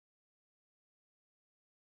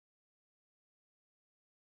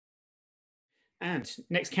And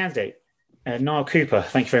next candidate, Niall Couper.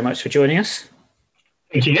 Thank you very much for joining us.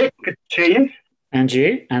 Thank you, Nick. Good to see you. And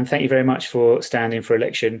you. And thank you very much for standing for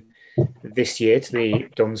election this year to the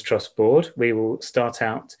Dons Trust Board. We will start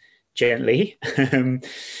out gently.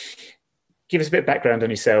 Give us a bit of background on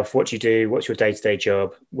yourself. What do you do? What's your day-to-day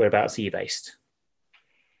job? Whereabouts are you based?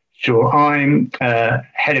 Sure. I'm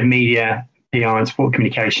head of media, PR and sport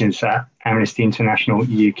communications at Amnesty International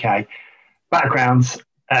UK. Backgrounds,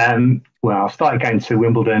 well, I started going to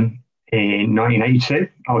Wimbledon in 1982.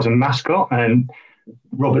 I was a mascot, and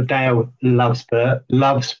Robert Dale loves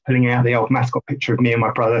pulling out the old mascot picture of me and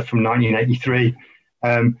my brother from 1983.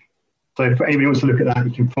 So if anybody wants to look at that,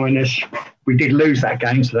 you can find us. We did lose that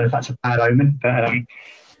game, so that's a bad omen. But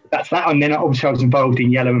that's that. And then obviously I was involved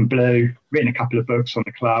in Yellow and Blue, written a couple of books on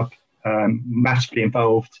the club, massively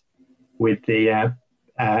involved with the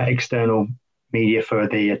external media for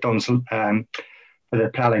the Dons, for the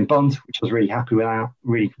Plough Lane Bond, which I was really happy with.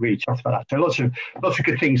 Really chuffed about that. So lots of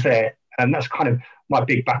good things there. And that's kind of my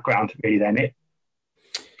big background, really, then.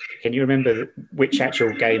 Can you remember which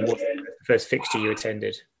actual game was the first fixture you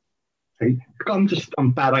attended?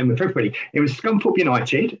 I'm bad omen for everybody. It was Scunthorpe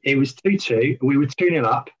United. It was 2-2. We were 2-0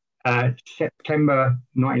 up, September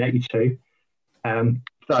 1982.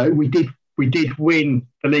 So we did win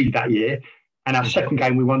the league that year. And our second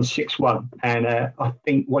game, we won 6-1. And I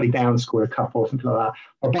think Wally Downs scored a couple or something like that.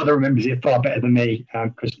 My brother remembers it far better than me,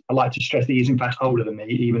 because I like to stress that he is, in fact, older than me,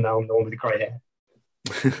 even though I'm the one with the grey hair.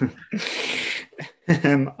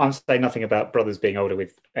 I'm saying nothing about brothers being older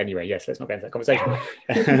with. Anyway, yes, let's not get into that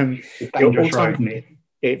conversation. Dangerous road, isn't it?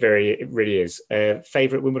 It really is.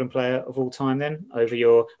 Favourite Wimbledon player of all time, then? I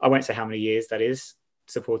won't say how many years that is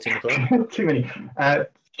supporting the club. Too many.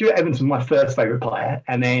 Stuart Evans was my first favourite player,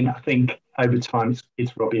 and then I think over time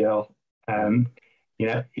it's Robbie Earle.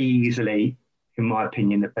 Easily, in my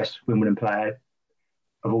opinion, the best Wimbledon player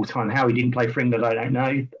of all time. How he didn't play for England, I don't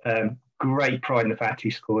know. Great pride in the fact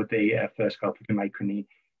he scored the first goal for Jamaica in the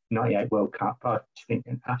 '98 World Cup. I just think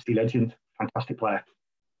an absolute legend, fantastic player.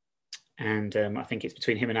 And I think it's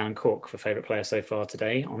between him and Alan Cork for favourite player so far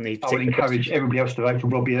today. I would encourage everybody else to vote for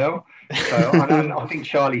Robbie Earle. So I think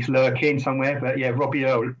Charlie's lurking somewhere, but yeah, Robbie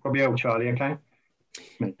Earle, Charlie, okay.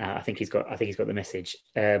 I think he's got the message.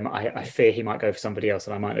 I fear he might go for somebody else,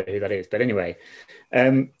 and I might know who that is. But anyway,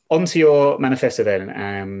 onto your manifesto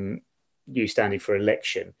then. You standing for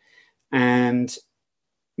election, and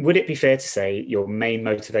would it be fair to say your main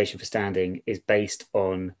motivation for standing is based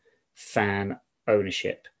on fan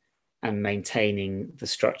ownership and maintaining the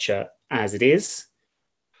structure as it is?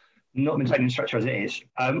 Not maintaining the structure as it is.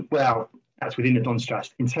 Well, that's within the Dons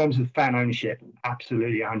Trust. In terms of fan ownership,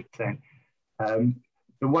 absolutely 100%.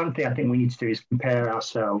 The one thing I think we need to do is compare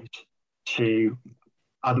ourselves to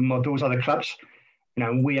other models, other clubs.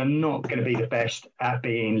 We are not going to be the best at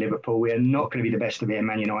being Liverpool. We are not going to be the best at being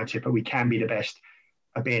Man United, but we can be the best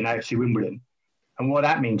at being AFC Wimbledon. And what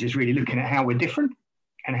that means is really looking at how we're different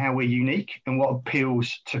and how we're unique and what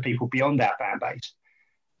appeals to people beyond our fan base.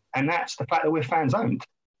 And that's the fact that we're fans owned.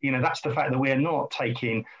 That's the fact that we're not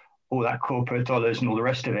taking all that corporate dollars and all the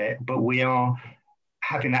rest of it, but we are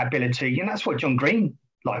having that ability. And that's what John Green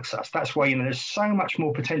likes us. That's why, there's so much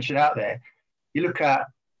more potential out there. You look at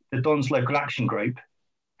the Dons Local Action Group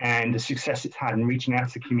and the success it's had in reaching out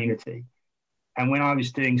to the community. And when I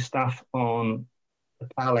was doing stuff on the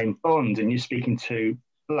Plough Lane Bond, and you're speaking to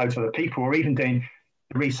loads of other people, or even doing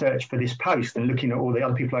the research for this post and looking at all the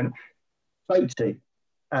other people I spoke to,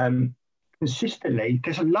 consistently,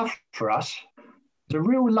 there's a love for us. There's a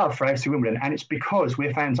real love for AFC Wimbledon, and it's because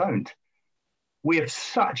we're fans owned. We have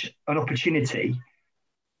such an opportunity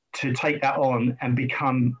to take that on and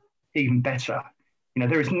become even better.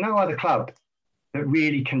 There is no other club that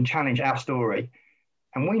really can challenge our story,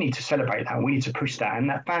 and we need to celebrate that. We need to push that, and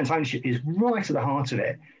that fans ownership is right at the heart of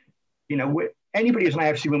it. Anybody who's an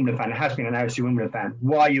AFC Wimbledon fan has been an AFC Wimbledon fan.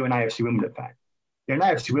 Why are you an AFC Wimbledon fan? You're an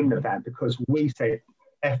AFC Wimbledon fan because we said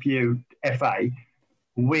FU, FA.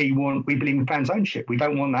 We believe in fans ownership. We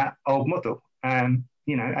don't want that old model. And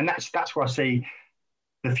that's where I see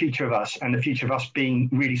the future of us, and the future of us being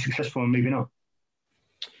really successful and moving on.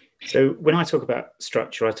 So when I talk about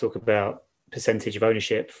structure, I talk about percentage of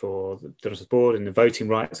ownership for the Dons board, and the voting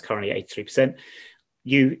rights currently 83%.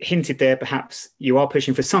 You hinted there perhaps you are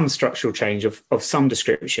pushing for some structural change of some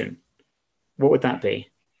description. What would that be?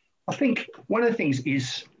 I think one of the things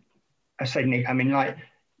is, I said, Nick,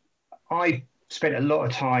 I spent a lot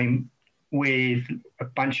of time with a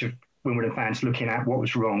bunch of Wimbledon fans looking at what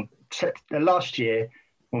was wrong. The last year,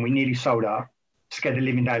 when we nearly sold out, scared the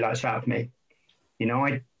living daylights out of me.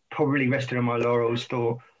 I probably rested on my laurels,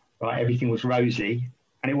 thought, right, everything was rosy,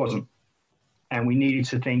 and it wasn't. and we needed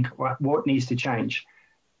to think, what needs to change?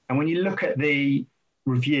 And when you look at the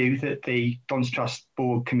review that the Don's Trust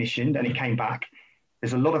board commissioned and it came back,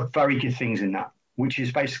 there's a lot of very good things in that, which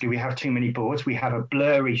is basically we have too many boards. We have a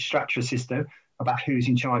blurry structure system about who's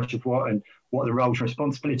in charge of what and what the roles and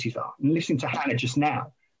responsibilities are. And listening to Hannah just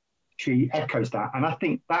now, she echoes that. And I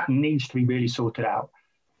think that needs to be really sorted out.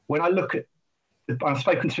 When I look at, I've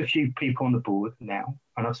spoken to a few people on the board now,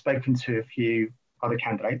 and I've spoken to a few other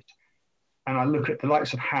candidates, and I look at the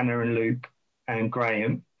likes of Hannah and Luke and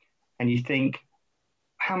Graham, and you think,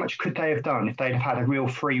 how much could they have done if they'd have had a real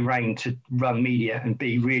free rein to run media and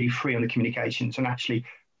be really free on the communications and actually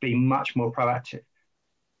be much more proactive?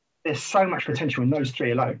 There's so much potential in those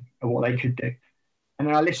three alone of what they could do. And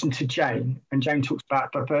then I listened to Jane, and Jane talks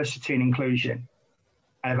about diversity and inclusion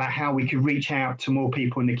and about how we could reach out to more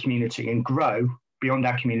people in the community and grow beyond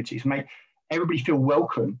our communities, make everybody feel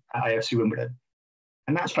welcome at AFC Wimbledon.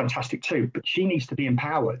 And that's fantastic too, but she needs to be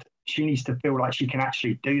empowered. She needs to feel like she can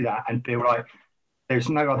actually do that and feel like there's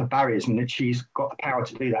no other barriers and that she's got the power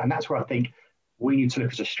to do that. And that's where I think we need to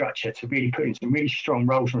look as a structure to really put in some really strong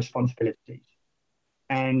roles and responsibilities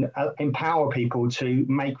and empower people to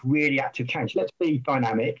make really active change. Let's be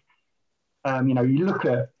dynamic. You look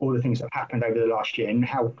at all the things that have happened over the last year and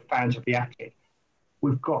how fans have reacted.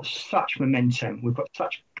 We've got such momentum. We've got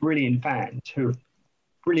such brilliant fans who have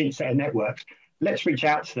brilliant set of networks. Let's reach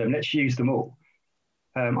out to them. Let's use them all.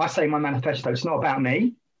 I say in my manifesto, it's not about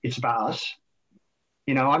me. It's about us.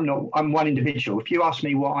 I'm one individual. If you ask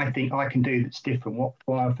me what I think I can do that's different, what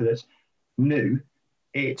I offer that's new,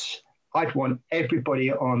 I'd want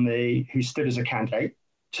everybody who stood as a candidate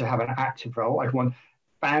to have an active role. I'd want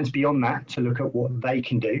fans beyond that to look at what they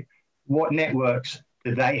can do, what networks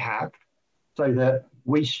do they have, so that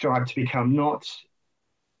we strive to become to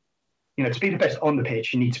be the best on the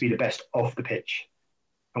pitch, you need to be the best off the pitch.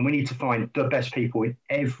 And we need to find the best people in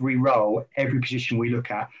every role, every position we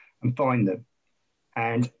look at and find them.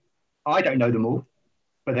 And I don't know them all,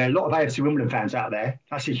 but there are a lot of AFC Wimbledon fans out there.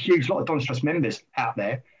 That's a huge lot of Don's Trust members out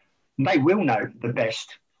there. And they will know the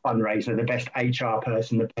best fundraiser, the best HR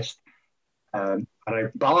person, the best,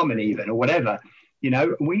 barman even, or whatever.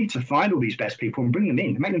 We need to find all these best people and bring them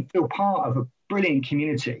in and make them feel part of a brilliant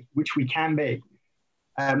community, which we can be.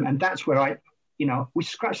 And that's where we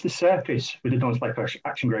scratch the surface with the Don's Play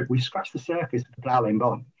Action Group. We scratch the surface with the Plough Lane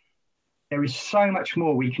Bond. There is so much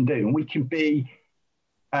more we can do, and we can be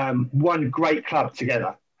one great club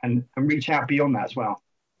together and reach out beyond that as well.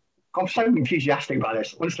 I'm so enthusiastic about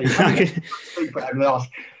this, honestly. Over the last,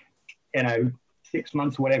 6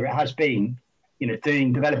 months or whatever it has been,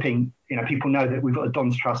 developing, people know that we've got a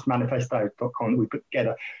Don's Trust manifesto.com that we put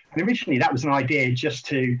together. And originally that was an idea just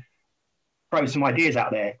to throw some ideas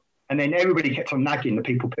out there. And then everybody kept on nagging the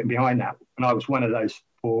people putting behind that. And I was one of those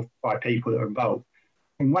 4 or 5 people that were involved.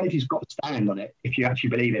 And one of you's got to stand on it if you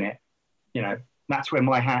actually believe in it. That's where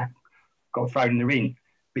my hat got thrown in the ring,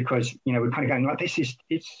 because, we're kind of going like,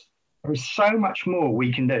 there is so much more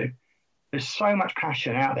we can do. There's so much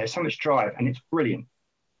passion out there, so much drive, and it's brilliant.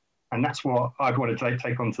 And that's what I'd want to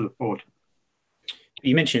take onto the board.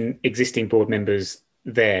 You mentioned existing board members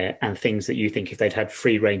there and things that you think if they'd had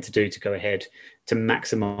free rein to do to go ahead to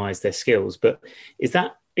maximise their skills. But is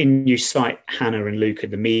that, in you cite Hannah and Luke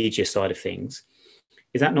and the media side of things,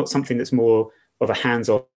 is that not something that's more of a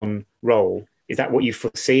hands-on role? Is that what you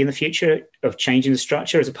foresee in the future of changing the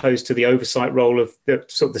structure as opposed to the oversight role of the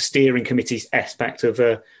sort of the steering committee's aspect of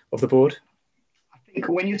the board? I think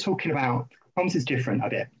when you're talking about comms is different a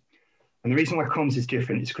bit. And the reason why comms is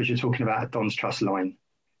different is because you're talking about a Don's Trust line.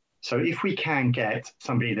 So if we can get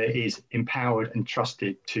somebody that is empowered and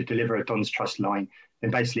trusted to deliver a Don's Trust line,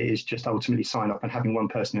 then basically it is just ultimately sign off and having one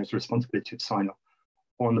person who has the responsibility to sign off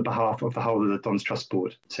on the behalf of the whole of the Don's Trust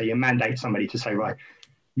board. So you mandate somebody to say, right,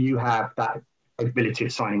 you have that ability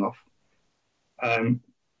of signing off. And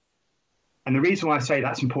the reason why I say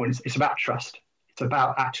that's important is it's about trust. It's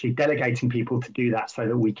about actually delegating people to do that so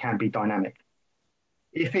that we can be dynamic.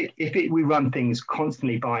 If we run things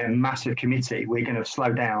constantly by a massive committee, we're going to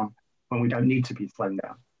slow down when we don't need to be slowing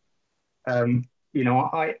down.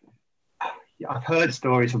 I've heard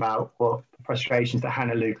stories about what the frustrations that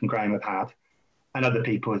Hannah, Luke and Graham have had, and other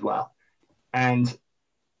people as well. And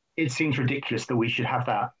it seems ridiculous that we should have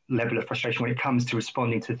that level of frustration when it comes to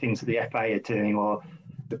responding to things that the FA are doing or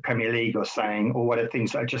the Premier League are saying, or what are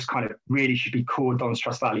things that are just kind of really should be core Don's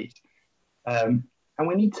Trust values. And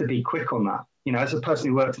we need to be quick on that. As a person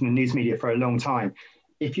who worked in the news media for a long time,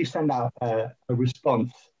 if you send out a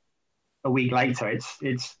response a week later,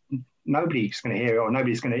 it's nobody's going to hear it, or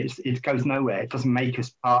it goes nowhere. It doesn't make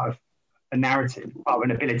us part of a narrative, part of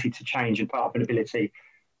an ability to change and part of an ability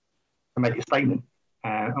to make a statement.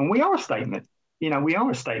 And we are a statement. We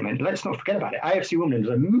are a statement. Let's not forget about it. AFC Wimbledon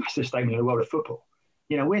is a massive statement in the world of football.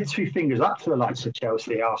 We're two fingers up to the likes of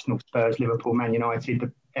Chelsea, Arsenal, Spurs, Liverpool, Man United,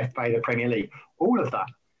 the FA, the Premier League, all of that.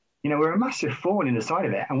 We're a massive thorn in the side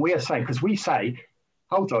of it. And we are saying, because we say,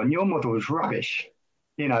 hold on, your model is rubbish.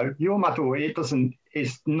 Your model,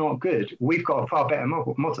 is not good. We've got a far better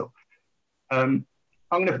model. I'm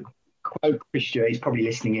going to quote Chris Stewart. He's probably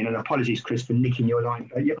listening in, and apologies, Chris, for nicking your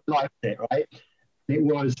line. But you liked it, right? It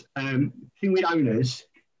was, the thing with owners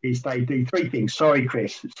is they do three things. Sorry,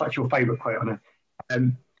 Chris, it's such your favourite quote on it.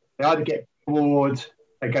 They either get bored,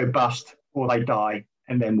 they go bust, or they die,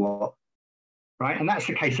 and then what? Right? And that's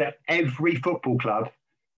the case at every football club,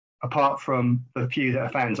 apart from the few that are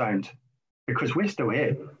fans owned, because we're still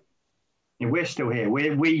here. We're still here.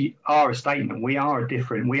 We are a statement. We are a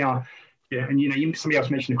different. We are, and somebody else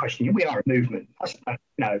mentioned the question. We are a movement. That's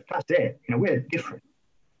it. We're different,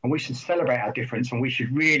 and we should celebrate our difference, and we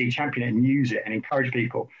should really champion it and use it and encourage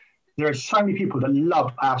people. There are so many people that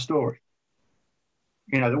love our story.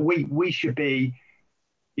 That we should be.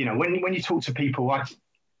 When you talk to people, like,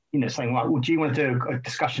 saying, like, well, do you want to do a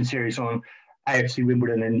discussion series on AFC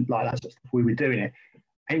Wimbledon and like that sort of stuff? We were doing it.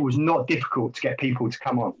 And it was not difficult to get people to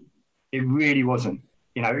come on. It really wasn't.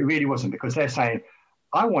 It really wasn't, because they're saying,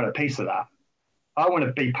 I want a piece of that. I want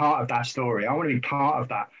to be part of that story. I want to be part of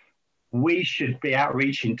that. We should be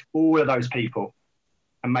outreaching to all of those people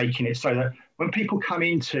and making it so that when people come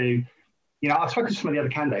into, I've spoken to some of the other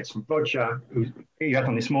candidates. Roger, who you had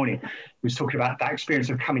on this morning, was talking about that experience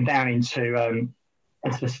of coming down into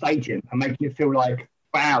the stadium and making it feel like,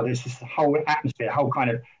 wow, there's this whole atmosphere, whole kind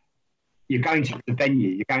of, you're going to the venue,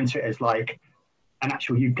 you're going to it as like an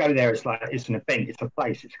actual, you go there as like, it's an event, it's a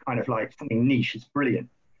place, it's kind of like something niche, it's brilliant.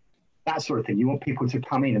 That sort of thing. You want people to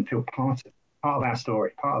come in and feel part of our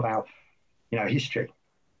story, part of our, history.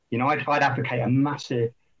 I'd advocate a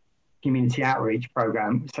massive community outreach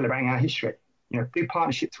program celebrating our history. Do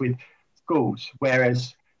partnerships with schools.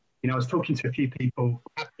 Whereas, I was talking to a few people,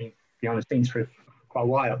 I've been behind the scenes for quite a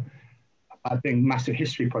while. I've doing massive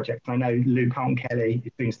history projects. I know Lou Carlton-Kelly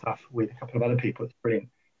is doing stuff with a couple of other people. It's brilliant.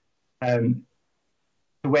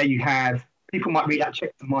 Where you have people might read that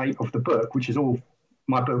chapter of the book, which is all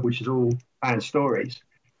my book, which is all fan stories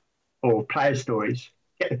or player stories.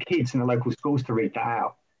 Get the kids in the local schools to read that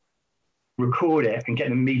out, record it, and get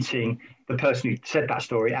them meeting the person who said that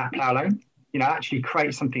story at Plough. Actually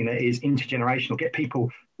create something that is intergenerational. Get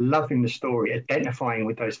people loving the story, identifying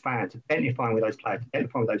with those fans, identifying with those players,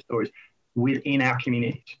 identifying with those stories within our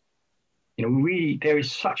communities. Really, there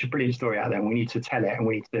is such a brilliant story out there, and we need to tell it, and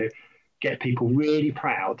we need to get people really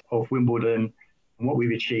proud of Wimbledon and what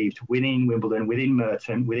we've achieved within Wimbledon, within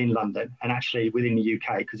Merton, within London, and actually within the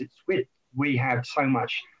UK, because we have so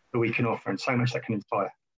much that we can offer and so much that can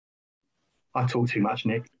inspire. I talk too much,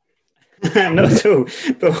 Nick. Not at all.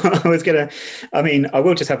 But I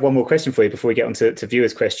will just have one more question for you before we get on to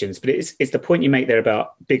viewers' questions. But it's the point you make there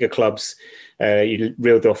about bigger clubs. You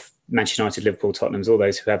reeled off Manchester United, Liverpool, Tottenham's, all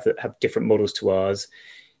those who have different models to ours.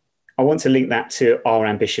 I want to link that to our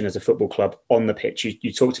ambition as a football club on the pitch.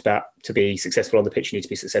 You talked about, to be successful on the pitch, you need to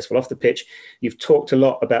be successful off the pitch. You've talked a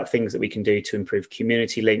lot about things that we can do to improve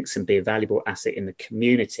community links and be a valuable asset in the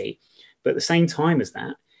community. But at the same time as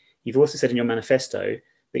that, you've also said in your manifesto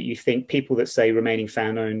that you think people that say remaining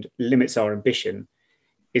fan-owned limits our ambition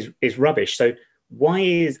is rubbish. So why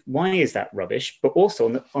is that rubbish? But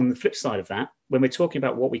also on the flip side of that, when we're talking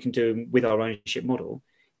about what we can do with our ownership model,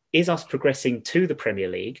 is us progressing to the Premier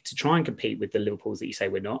League to try and compete with the Liverpools that you say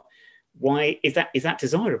we're not? Why is that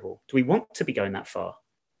desirable? Do we want to be going that far?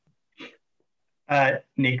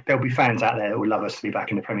 Nick, there'll be fans out there that would love us to be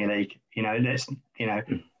back in the Premier League.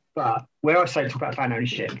 But where I say talk about fan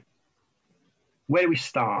ownership, where do we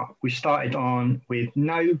start? We started on with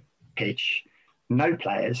no pitch, no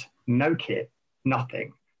players, no kit,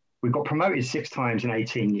 nothing. We've got promoted 6 times in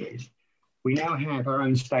 18 years. We now have our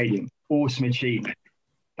own stadium. Awesome achievement.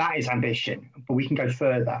 That is ambition, but we can go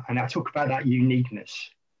further. And I talk about that uniqueness,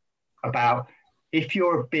 about if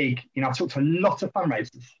you're a big, I've talked to a lot of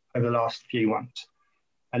fundraisers over the last few months,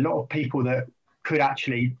 a lot of people that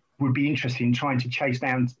would be interested in trying to chase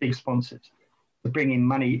down big sponsors to bring in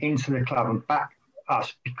money into the club and back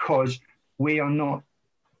us, because we are not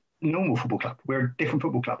a normal football club. We're a different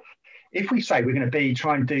football club. If we say we're going to be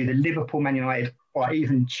trying to do the Liverpool, Man United, or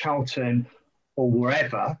even Charlton or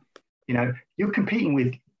wherever, you're competing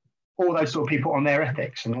with all those sort of people on their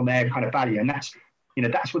ethics and on their kind of value. And that's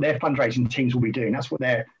what their fundraising teams will be doing. That's what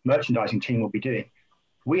their merchandising team will be doing.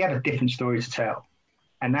 We have a different story to tell.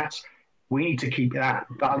 And we need to keep that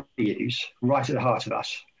values right at the heart of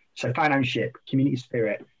us. So fan ownership, community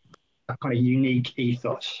spirit, a kind of unique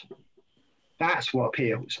ethos. That's what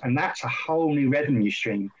appeals. And that's a whole new revenue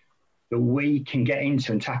stream that we can get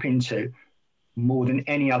into and tap into more than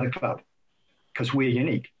any other club because we're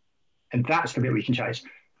unique. And that's the bit we can chase.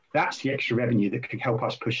 That's the extra revenue that could help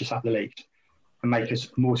us push us up the leagues and make us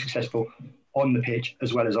more successful on the pitch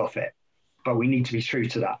as well as off it. But we need to be true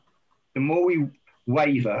to that. The more we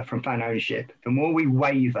waver from fan ownership, the more we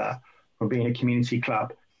waver from being a community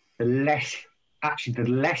club, the less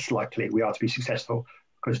likely we are to be successful,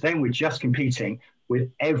 because then we're just competing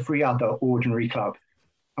with every other ordinary club,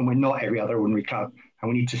 and we're not every other ordinary club,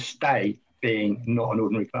 and we need to stay being not an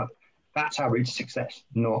ordinary club. That's our route to success,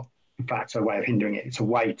 not in fact a way of hindering it. It's a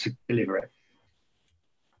way to deliver it.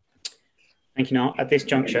 Thank you, Niall. At this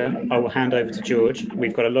juncture, I will hand over to George.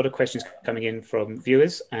 We've got a lot of questions coming in from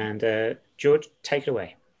viewers, and George, take it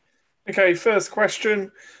away. Okay, first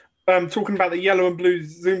question. Talking about the yellow and blue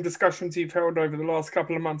Zoom discussions you've held over the last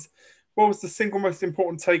couple of months, what was the single most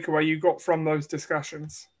important takeaway you got from those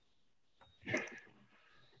discussions?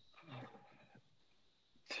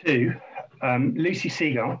 Two, Lucy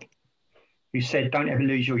Seagull, who said, don't ever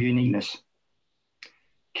lose your uniqueness.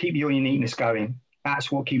 Keep your uniqueness going.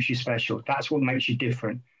 That's what keeps you special. That's what makes you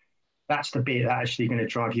different. That's the bit that's actually going to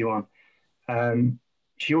drive you on.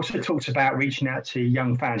 She also talks about reaching out to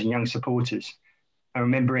young fans and young supporters and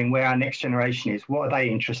remembering where our next generation is. What are they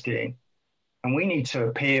interested in? And we need to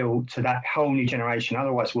appeal to that whole new generation.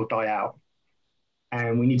 Otherwise, we'll die out.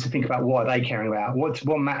 And we need to think about what are they caring about?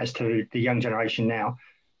 What matters to the young generation now?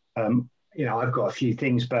 I've got a few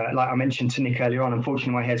things, but like I mentioned to Nick earlier on,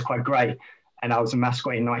 unfortunately, my hair's quite grey. And I was a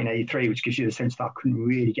mascot in 1983, which gives you the sense that I couldn't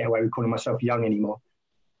really get away with calling myself young anymore.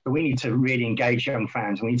 But we need to really engage young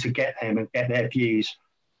fans. We need to get them and get their views.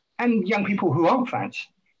 And young people who aren't fans.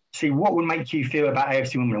 See, what would make you feel about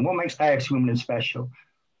AFC Wimbledon? What makes AFC Wimbledon special?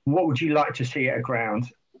 What would you like to see at a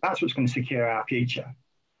ground? That's what's going to secure our future.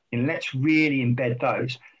 And let's really embed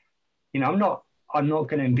those. I'm not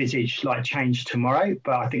going to envisage like change tomorrow,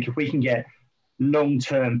 but I think if we can get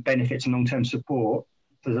long-term benefits and long-term support,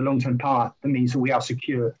 there's a long-term path that means that we are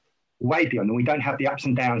secure way beyond, and we don't have the ups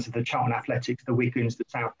and downs of the Charlton Athletics, the Wigans, the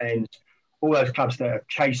South Ends, all those clubs that have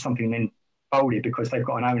chased something and then folded because they've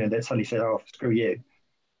got an owner that suddenly says, oh, screw you.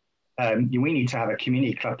 We need to have a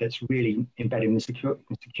community club that's really embedded and secure,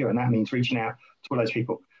 and that means reaching out to all those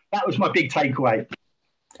people. That was my big takeaway.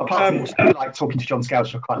 Apart from also, like talking to John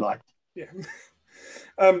Scales, which I quite liked. Yeah.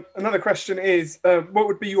 Another question is, what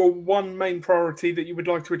would be your one main priority that you would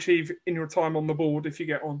like to achieve in your time on the board if you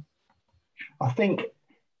get on? I think,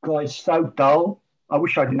 guys, so dull. I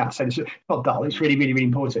wish I didn't have to say this. It's not dull. It's really, really, really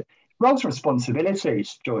important. Roles and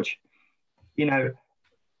responsibilities, George. We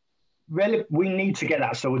need to get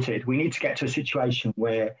that sorted. We need to get to a situation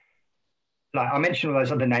where, like I mentioned all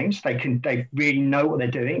those other names, they really know what they're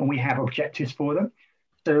doing, and we have objectives for them.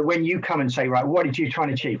 So when you come and say, right, what did you try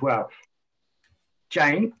and achieve? Well,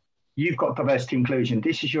 Jane, you've got diversity inclusion.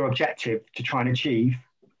 This is your objective to try and achieve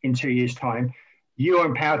in 2 years' time. You're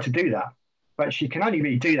empowered to do that. But she can only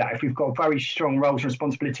really do that if we've got very strong roles and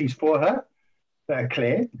responsibilities for her that are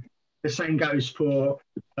clear. The same goes for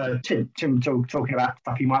Tim. Tim talking about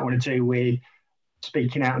stuff you might want to do with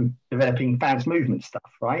speaking out and developing fans movement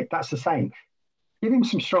stuff, right? That's the same. Give him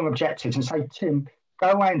some strong objectives and say, Tim,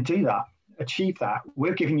 go away and do that, achieve that.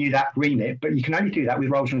 We're giving you that remit, but you can only do that with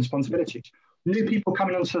roles and responsibilities. New people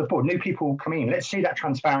coming onto the board, new people coming in. Let's see that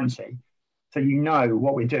transparency so you know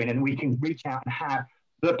what we're doing, and we can reach out and have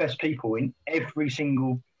the best people in every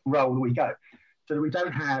single role that we go, so that we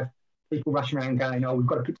don't have people rushing around going, oh, we've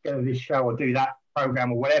got to put together this show or do that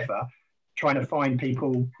program or whatever, trying to find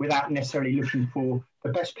people without necessarily looking for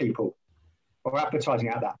the best people or advertising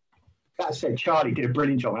out that. That said, Charlie did a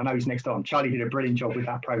brilliant job. I know he's next on. Charlie did a brilliant job with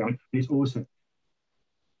that program. It's awesome.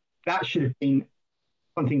 That should have been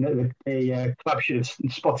something that the club should have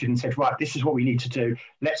spotted and said, right, this is what we need to do.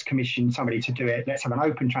 Let's commission somebody to do it. Let's have an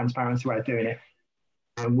open, transparent way of doing it.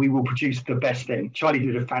 And we will produce the best thing. Charlie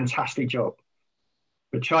did a fantastic job.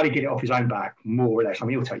 But Charlie did it off his own back, more or less. I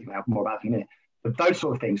mean, he'll tell you more about it in a minute. But those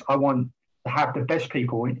sort of things, I want to have the best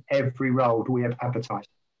people in every role that we have advertised.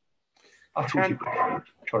 I've talked to you.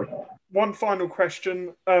 Sorry. One final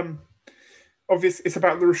question. Obviously, it's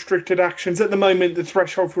about the restricted actions. At the moment, the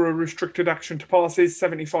threshold for a restricted action to pass is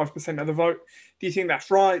 75% of the vote. Do you think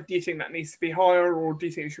that's right? Do you think that needs to be higher, or do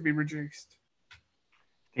you think it should be reduced?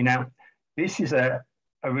 This is a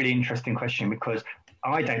really interesting question, because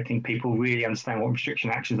I don't think people really understand what restriction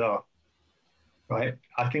actions are, right?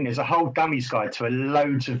 I think there's a whole dummies guide to a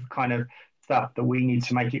loads of kind of stuff that we need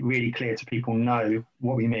to make it really clear to people know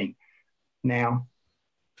what we mean. Now,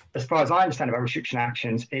 as far as I understand about restriction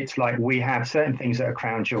actions, it's like we have certain things that are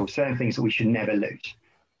crown jewels, certain things that we should never lose.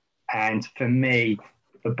 And for me,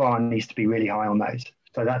 the bar needs to be really high on those.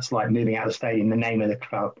 So that's like moving out of the stadium, the name of the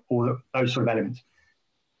club, all those sort of elements.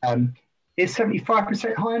 Is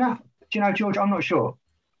 75% high enough? Do you know, George? I'm not sure.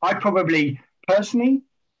 I'd probably personally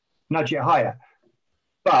nudge it higher.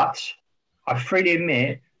 But I freely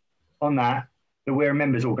admit on that we're a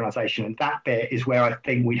members organisation, and that bit is where I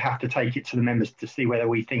think we'd have to take it to the members to see whether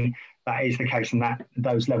we think that is the case and that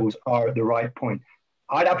those levels are at the right point.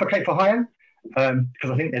 I'd advocate for higher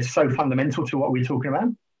because I think they're so fundamental to what we're talking about.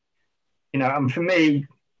 You know, and for me,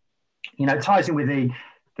 you know, it ties in with the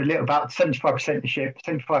little about 75% ownership,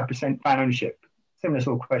 75% fan ownership. Similar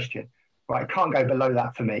sort of question, right? Can't go below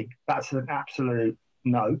that for me. That's an absolute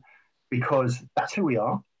no, because that's who we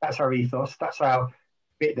are. That's our ethos. That's our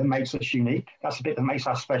bit that makes us unique. That's the bit that makes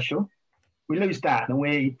us special. We lose that and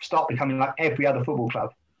we start becoming like every other football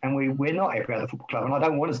club. And we're not every other football club. And I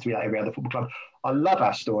don't want us to be like every other football club. I love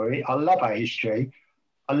our story. I love our history.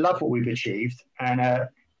 I love what we've achieved. And,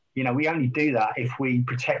 you know, we only do that if we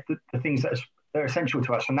protect the things that are essential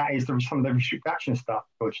to us. And that is some of the restricted action stuff,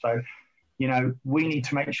 George. So, you know, we need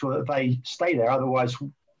to make sure that they stay there. Otherwise,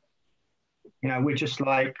 you know, we're just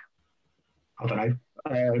like, I don't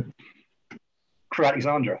know, Crew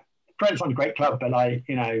Alexandra. Crew Alexandra, great club, but like,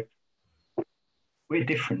 you know, we're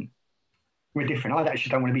different. We're different. I actually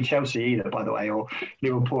don't want to be Chelsea either, by the way, or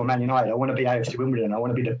Liverpool or Man United. I want to be AFC Wimbledon. I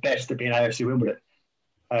want to be the best at being AFC Wimbledon.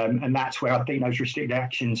 And that's where I think those restricted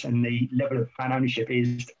actions and the level of fan ownership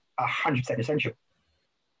is 100% essential.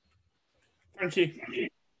 Thank you.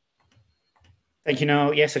 Thank you,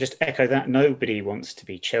 Niall. Yes, I just echo that. Nobody wants to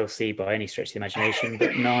be Chelsea by any stretch of the imagination,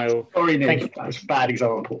 but Niall... Sorry, Nick, that's a bad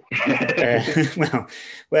example.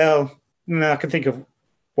 well, no, I can think of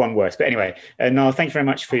one worse. But anyway, Niall, thank you very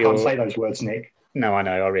much for your... I can't say those words, Nick. No, I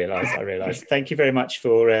know, I realise. Thank you very much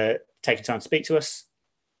for taking time to speak to us.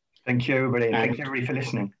 Thank you, everybody. Thank you, everybody, for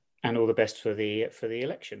listening. And all the best for the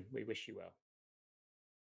election. We wish you well.